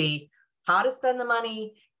agency how to spend the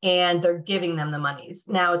money, and they're giving them the monies.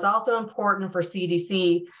 Now, it's also important for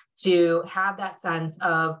CDC to have that sense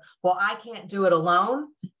of, well, I can't do it alone,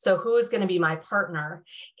 so who is going to be my partner?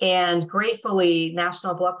 And gratefully,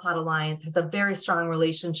 National Blood Clot Alliance has a very strong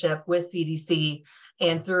relationship with CDC,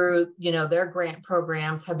 and through, their grant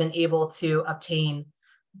programs have been able to obtain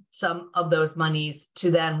some of those monies to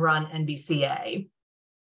then run NBCA.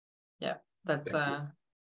 Yeah, that's a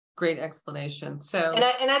great explanation. So, and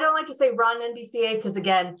I don't like to say run NBCA, because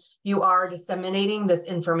again, you are disseminating this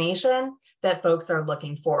information that folks are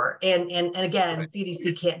looking for. And again, right.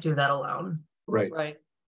 CDC can't do that alone. Right. Right.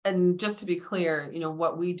 And just to be clear,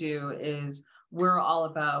 what we do is we're all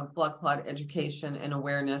about blood clot education and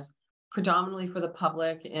awareness, predominantly for the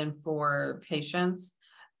public and for patients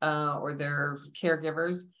or their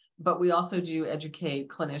caregivers. But we also do educate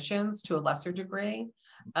clinicians to a lesser degree.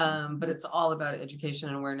 But it's all about education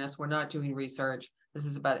and awareness. We're not doing research. This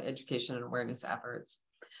is about education and awareness efforts.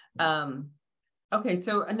 Okay,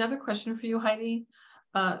 so another question for you, Heidi.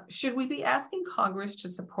 Should we be asking Congress to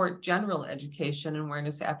support general education and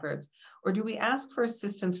awareness efforts, or do we ask for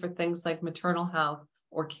assistance for things like maternal health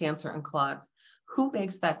or cancer and clots? Who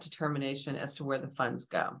makes that determination as to where the funds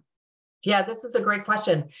go? Yeah, this is a great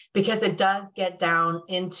question, because it does get down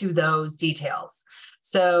into those details.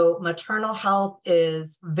 So maternal health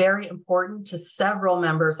is very important to several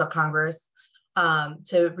members of Congress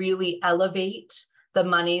to really elevate the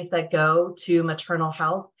monies that go to maternal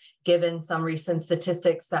health, given some recent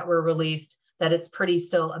statistics that were released that it's pretty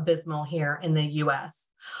still abysmal here in the US.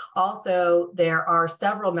 Also, there are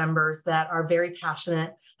several members that are very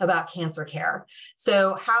passionate about cancer care.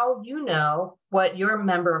 So how you know what your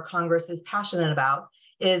member of Congress is passionate about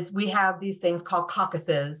is we have these things called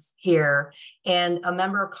caucuses here, and a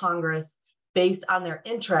member of Congress, based on their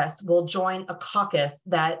interest, will join a caucus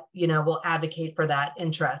that, will advocate for that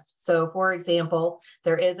interest. So for example,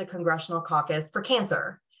 there is a congressional caucus for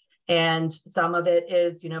cancer, and some of it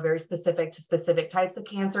is, very specific to specific types of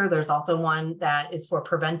cancer. There's also one that is for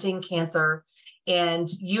preventing cancer. And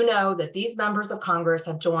that these members of Congress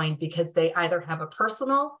have joined because they either have a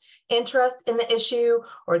personal interest in the issue,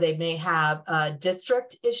 or they may have a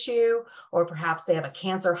district issue, or perhaps they have a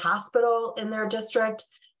cancer hospital in their district.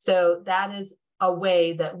 So that is a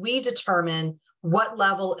way that we determine what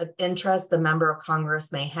level of interest the member of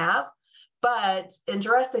Congress may have. But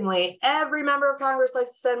interestingly, every member of Congress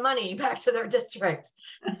likes to send money back to their district.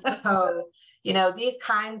 So these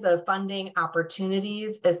kinds of funding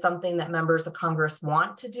opportunities is something that members of Congress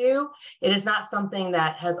want to do. It is not something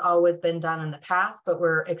that has always been done in the past, but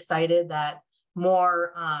we're excited that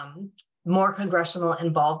more congressional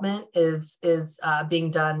involvement is being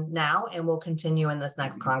done now and will continue in this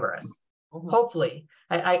next Congress. Hopefully.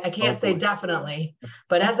 I can't say definitely,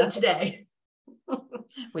 but as of today.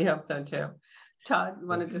 We hope so too. Todd, you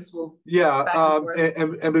want to just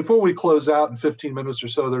and before we close out in 15 minutes or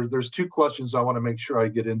so, there's two questions I want to make sure I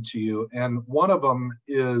get into you. And one of them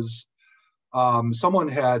is someone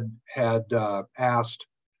had asked,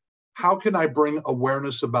 how can I bring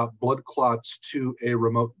awareness about blood clots to a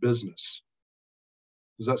remote business?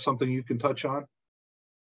 Is that something you can touch on?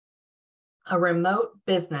 A remote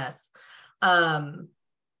business,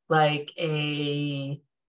 like a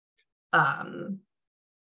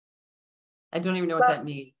I don't even know what that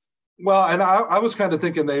means. Well, and I was kind of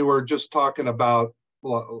thinking they were just talking about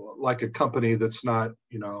like a company that's not,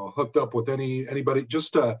 hooked up with anybody,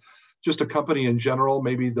 just a company in general,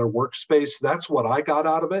 maybe their workspace. That's what I got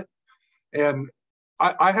out of it. And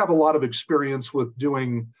I have a lot of experience with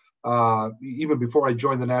doing, even before I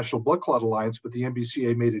joined the National Blood Clot Alliance, but the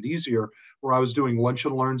NBCA made it easier, where I was doing lunch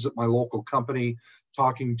and learns at my local company,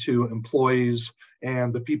 talking to employees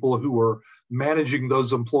and the people who were managing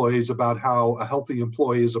those employees about how a healthy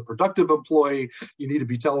employee is a productive employee. You need to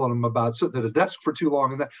be telling them about sitting at a desk for too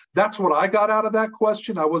long. And that's what I got out of that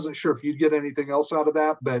question. I wasn't sure if you'd get anything else out of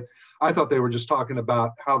that, but I thought they were just talking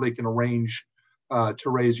about how they can arrange to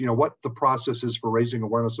raise, what the process is for raising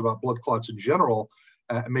awareness about blood clots in general,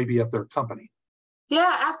 maybe at their company.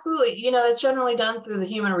 Yeah, absolutely. It's generally done through the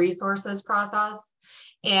human resources process.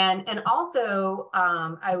 And also,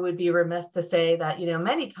 I would be remiss to say that,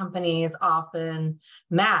 many companies often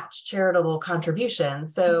match charitable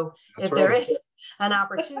contributions. So if there is an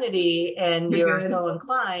opportunity and you're so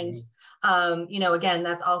inclined, again,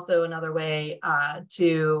 that's also another way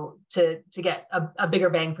to get a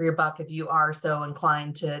bigger bang for your buck if you are so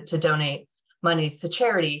inclined to donate monies to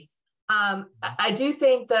charity. I do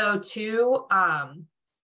think, though, too,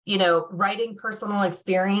 writing personal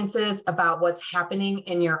experiences about what's happening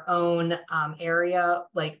in your own area,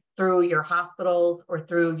 like through your hospitals or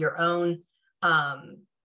through your own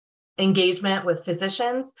engagement with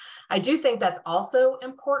physicians. I do think that's also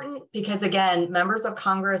important because, again, members of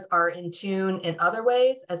Congress are in tune in other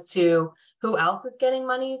ways as to who else is getting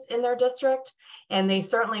monies in their district. And they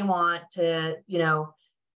certainly want to,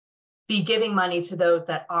 be giving money to those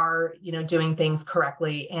that are, doing things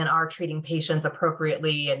correctly and are treating patients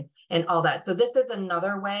appropriately and all that. So this is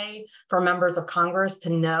another way for members of Congress to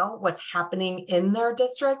know what's happening in their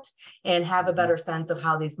district and have a better sense of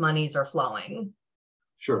how these monies are flowing.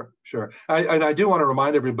 Sure. And I do want to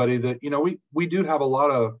remind everybody that, we do have a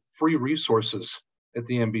lot of free resources at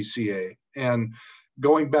the NBCA. And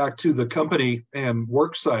going back to the company and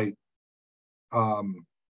work site,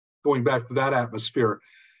 going back to that atmosphere,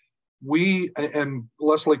 and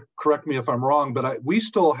Leslie, correct me if I'm wrong, but we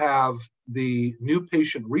still have the new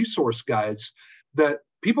patient resource guides that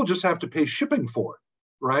people just have to pay shipping for,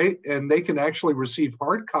 right? And they can actually receive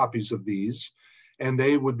hard copies of these, and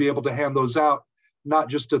they would be able to hand those out, not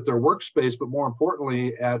just at their workspace, but more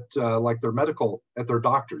importantly at their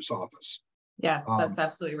doctor's office. Yes, that's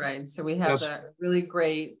absolutely right. So we have a really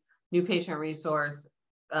great new patient resource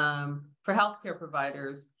for healthcare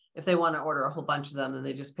providers. If they want to order a whole bunch of them, then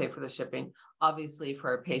they just pay for the shipping. Obviously,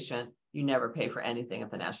 for a patient, you never pay for anything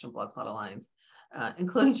at the National Blood Clot Alliance,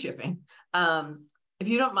 including shipping. If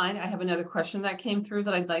you don't mind, I have another question that came through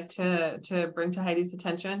that I'd like to bring to Heidi's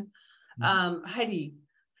attention. Heidi,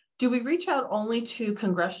 do we reach out only to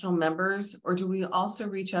congressional members, or do we also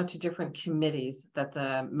reach out to different committees that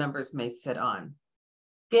the members may sit on?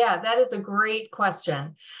 Yeah, that is a great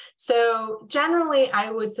question. So generally,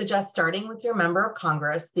 I would suggest starting with your member of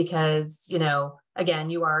Congress because, again,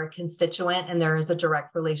 you are a constituent and there is a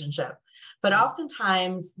direct relationship. But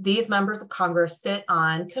oftentimes, these members of Congress sit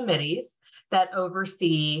on committees that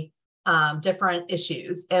oversee different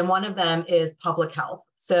issues. And one of them is public health.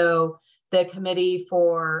 So the Committee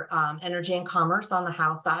for Energy and Commerce on the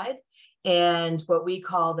House side, and what we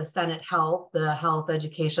call the Senate Health, the Health,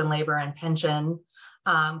 Education, Labor, and Pension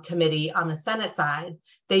Committee on the Senate side,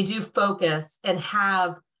 they do focus and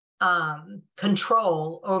have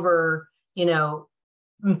control over,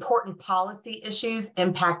 important policy issues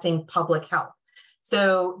impacting public health.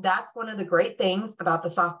 So that's one of the great things about the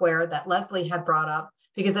software that Leslie had brought up,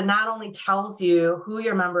 because it not only tells you who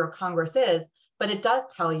your member of Congress is, but it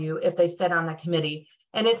does tell you if they sit on the committee.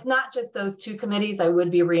 And it's not just those two committees. I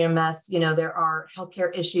would be remiss, there are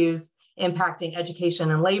healthcare issues impacting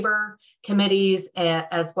education and labor committees,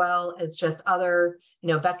 as well as just other,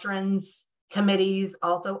 veterans committees,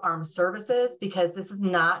 also armed services, because this is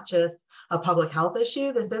not just a public health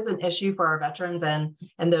issue. This is an issue for our veterans and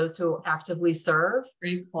those who actively serve.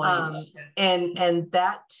 Great point. And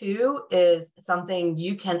that too is something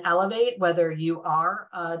you can elevate, whether you are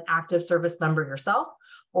an active service member yourself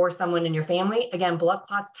or someone in your family. Again, blood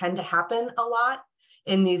clots tend to happen a lot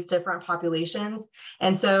in these different populations.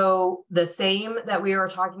 And so the same that we are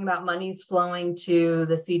talking about monies flowing to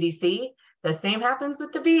the CDC, the same happens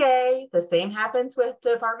with the VA, the same happens with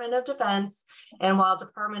the Department of Defense. And while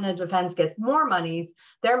Department of Defense gets more monies,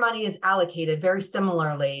 their money is allocated very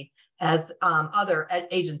similarly as other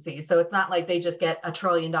agencies. So it's not like they just get $1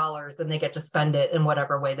 trillion and they get to spend it in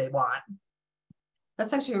whatever way they want.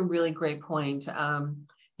 That's actually a really great point.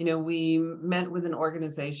 We met with an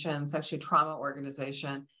organization, it's actually a trauma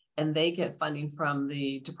organization, and they get funding from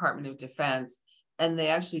the Department of Defense, and they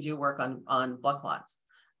actually do work on blood clots.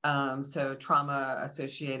 So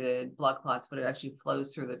trauma-associated blood clots, but it actually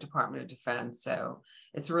flows through the Department of Defense. So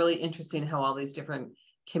it's really interesting how all these different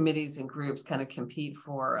committees and groups kind of compete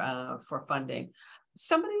for funding.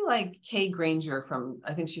 Somebody like Kay Granger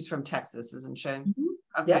I think she's from Texas, isn't she?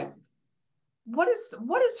 Mm-hmm. Okay. Yes. What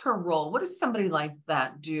is her role? What does somebody like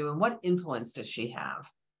that do, and what influence does she have?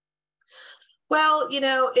 Well,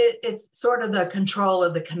 it's sort of the control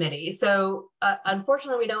of the committee. So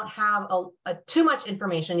unfortunately, we don't have too much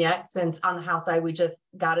information yet, since on the House side, we just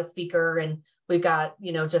got a speaker and we've got,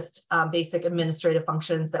 just basic administrative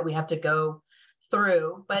functions that we have to go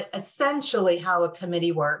through. But essentially how a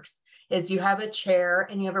committee works is you have a chair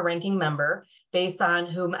and you have a ranking member based on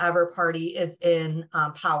whomever party is in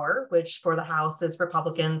power, which for the House is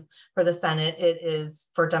Republicans, for the Senate, it is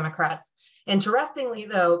for Democrats. Interestingly,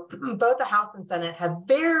 though, both the House and Senate have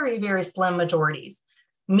very, very slim majorities,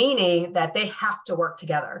 meaning that they have to work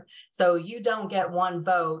together. So you don't get one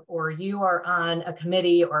vote, or you are on a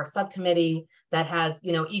committee or a subcommittee that has,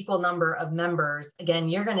 equal number of members. Again,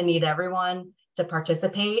 you're going to need everyone to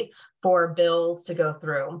participate for bills to go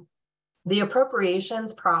through. The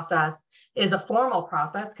appropriations process is a formal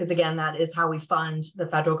process because, again, that is how we fund the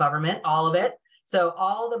federal government, all of it. So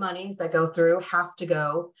all the monies that go through have to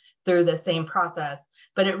go through the same process,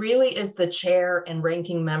 but it really is the chair and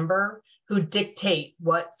ranking member who dictate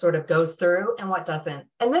what sort of goes through and what doesn't.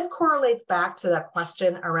 And this correlates back to that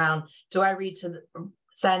question around, do I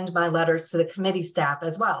send my letters to the committee staff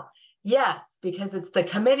as well? Yes, because it's the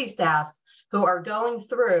committee staffs who are going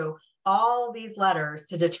through all these letters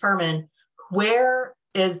to determine where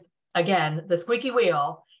is, again, the squeaky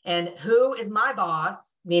wheel, and who is my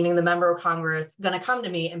boss, meaning the member of Congress, going to come to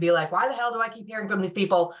me and be like, why the hell do I keep hearing from these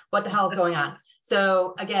people? What the hell is going on?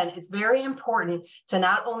 So again, it's very important to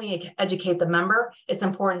not only educate the member, it's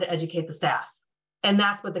important to educate the staff. And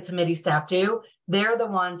that's what the committee staff do. They're the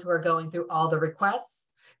ones who are going through all the requests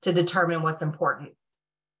to determine what's important.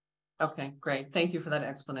 Okay, great. Thank you for that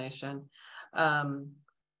explanation.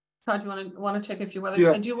 Todd, you want to take a few others?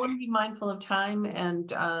 Yeah. I do want to be mindful of time,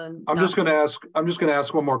 and I'm just going to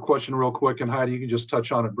ask one more question real quick, and Heidi, you can just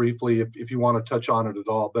touch on it briefly if you want to touch on it at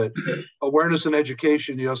all. But awareness and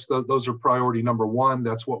education, yes, those are priority number one.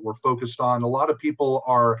 That's what we're focused on. A lot of people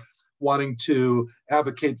are wanting to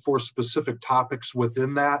advocate for specific topics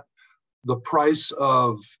within that. The price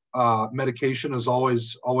of medication is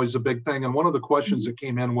always a big thing. And one of the questions that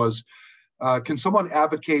came in was, can someone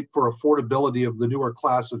advocate for affordability of the newer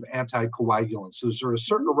class of anticoagulants? Is there a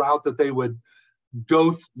certain route that they would go,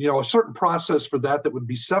 a certain process for that would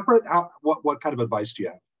be separate? What kind of advice do you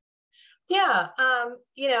have? Yeah,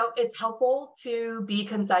 it's helpful to be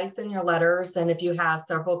concise in your letters. And if you have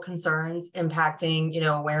several concerns impacting,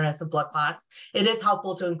 awareness of blood clots, it is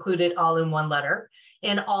helpful to include it all in one letter.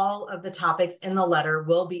 And all of the topics in the letter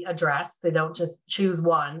will be addressed. They don't just choose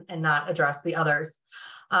one and not address the others.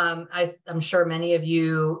 I'm sure many of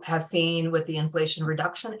you have seen with the Inflation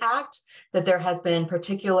Reduction Act that there has been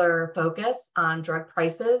particular focus on drug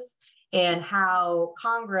prices and how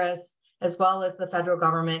Congress, as well as the federal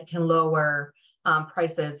government, can lower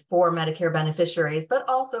prices for Medicare beneficiaries, but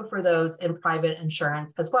also for those in private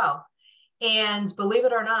insurance as well. And believe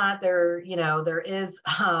it or not, there is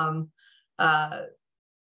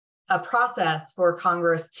a process for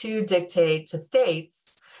Congress to dictate to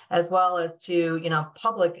states, as well as to,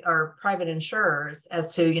 public or private insurers,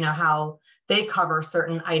 as to, how they cover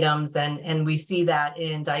certain items. And we see that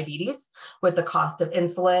in diabetes with the cost of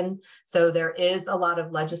insulin. So there is a lot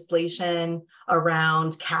of legislation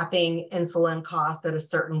around capping insulin costs at a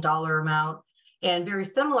certain dollar amount. And very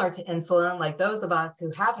similar to insulin, like those of us who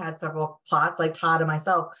have had several clots, like Todd and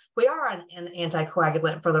myself, we are on an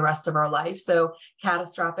anticoagulant for the rest of our life. So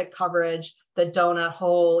catastrophic coverage, the donut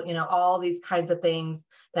hole, all these kinds of things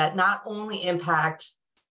that not only impact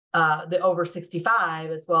the over 65,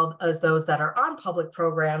 as well as those that are on public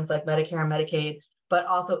programs like Medicare and Medicaid, but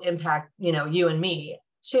also impact, you and me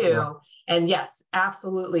too. Yeah. And yes,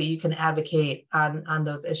 absolutely, you can advocate on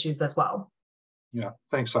those issues as well. Yeah,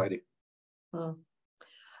 thanks, Heidi. Well,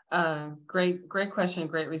 great question,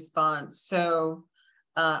 great response. So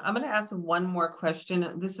I'm going to ask one more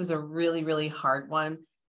question. This is a really, really hard one,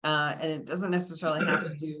 and it doesn't necessarily have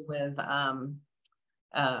to do with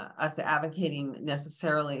us advocating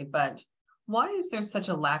necessarily, but why is there such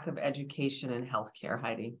a lack of education in healthcare,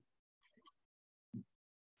 Heidi?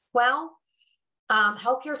 Well,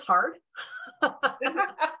 healthcare is hard.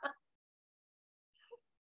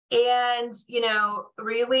 And,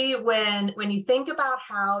 really when you think about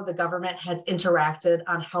how the government has interacted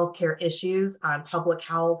on healthcare issues, on public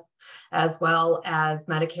health, as well as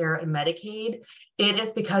Medicare and Medicaid, it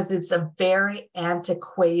is because it's a very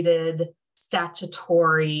antiquated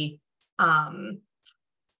statutory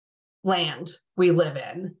land we live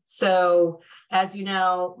in. So as you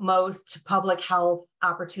know, most public health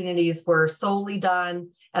opportunities were solely done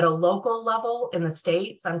at a local level in the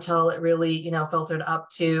states until it really, filtered up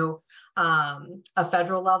to a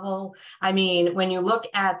federal level. I mean, when you look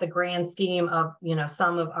at the grand scheme of,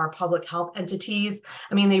 some of our public health entities,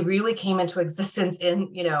 I mean, they really came into existence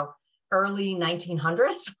in, early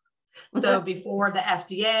 1900s. So before the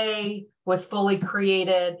FDA was fully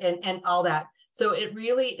created and all that. So it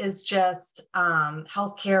really is just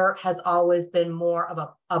healthcare has always been more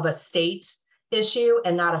of a state issue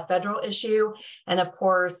and not a federal issue. And of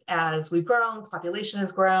course, as we've grown, population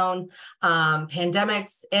has grown,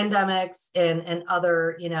 pandemics, endemics, and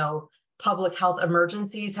other, public health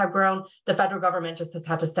emergencies have grown. The federal government just has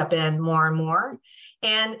had to step in more and more.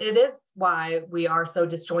 And it is why we are so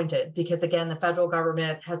disjointed, because again, the federal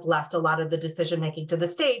government has left a lot of the decision-making to the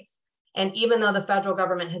states. And even though the federal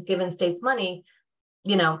government has given states money,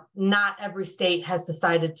 not every state has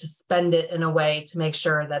decided to spend it in a way to make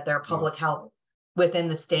sure that their public health within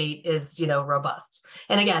the state is, robust.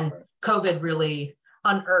 And again, COVID really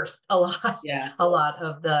unearthed a lot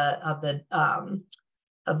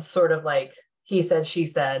of sort of like he said, she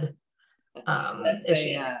said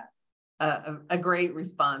issues. A great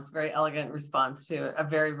response, very elegant response to a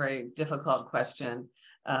very, very difficult question,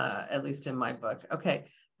 at least in my book. Okay,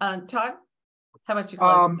 Todd, how about you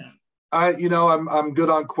close this out? I'm good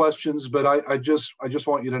on questions, but I just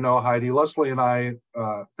want you to know, Heidi, Leslie and I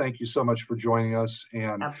thank you so much for joining us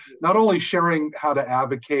and Absolutely. Not only sharing how to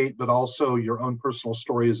advocate, but also your own personal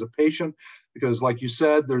story as a patient, because like you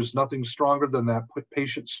said, there's nothing stronger than that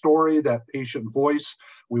patient story, that patient voice.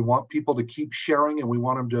 We want people to keep sharing, and we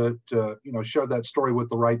want them to share that story with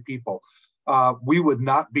the right people. We would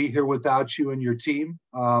not be here without you and your team.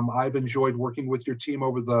 I've enjoyed working with your team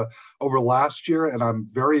over last year, and I'm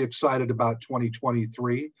very excited about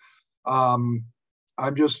 2023. I'm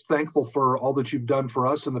just thankful for all that you've done for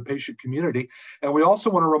us and the patient community. And we also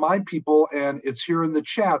want to remind people, and it's here in the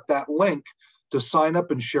chat, that link to sign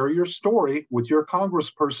up and share your story with your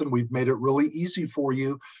congressperson. We've made it really easy for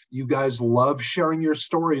you. You guys love sharing your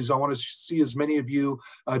stories. I want to see as many of you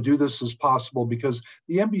do this as possible, because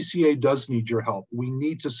the NBCA does need your help. We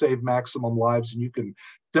need to save maximum lives, and you can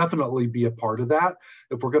definitely be a part of that.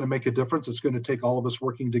 If we're going to make a difference, it's going to take all of us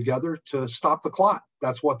working together to stop the clot.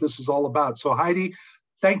 That's what this is all about. So Heidi,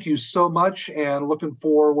 thank you so much, and looking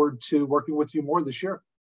forward to working with you more this year.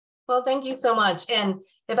 Well, thank you so much. And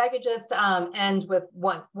if I could just end with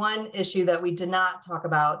one issue that we did not talk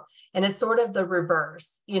about, and it's sort of the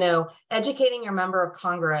reverse, educating your member of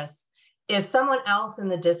Congress. If someone else in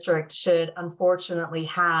the district should unfortunately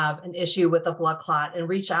have an issue with a blood clot and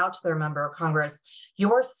reach out to their member of Congress,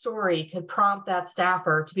 your story could prompt that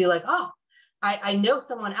staffer to be like, oh, I know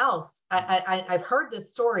someone else. I've heard this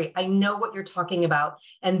story. I know what you're talking about,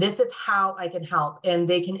 and this is how I can help. And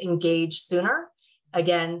they can engage sooner.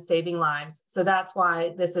 Again, saving lives. So that's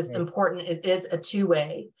why this is important. It is a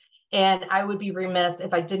two-way. And I would be remiss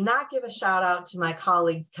if I did not give a shout out to my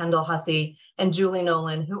colleagues, Kendall Hussey and Julie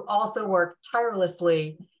Nolan, who also work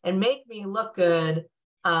tirelessly and make me look good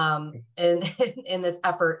in this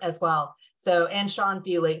effort as well. So, and Sean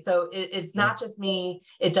Feely. So it's not just me.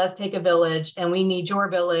 It does take a village, and we need your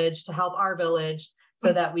village to help our village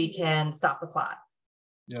so that we can stop the clot.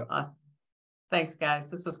 Yeah. Awesome. Thanks, guys.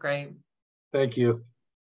 This was great. Thank you.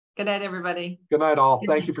 Good night, everybody. Good night, all.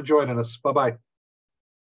 Thank you for joining us. Bye-bye.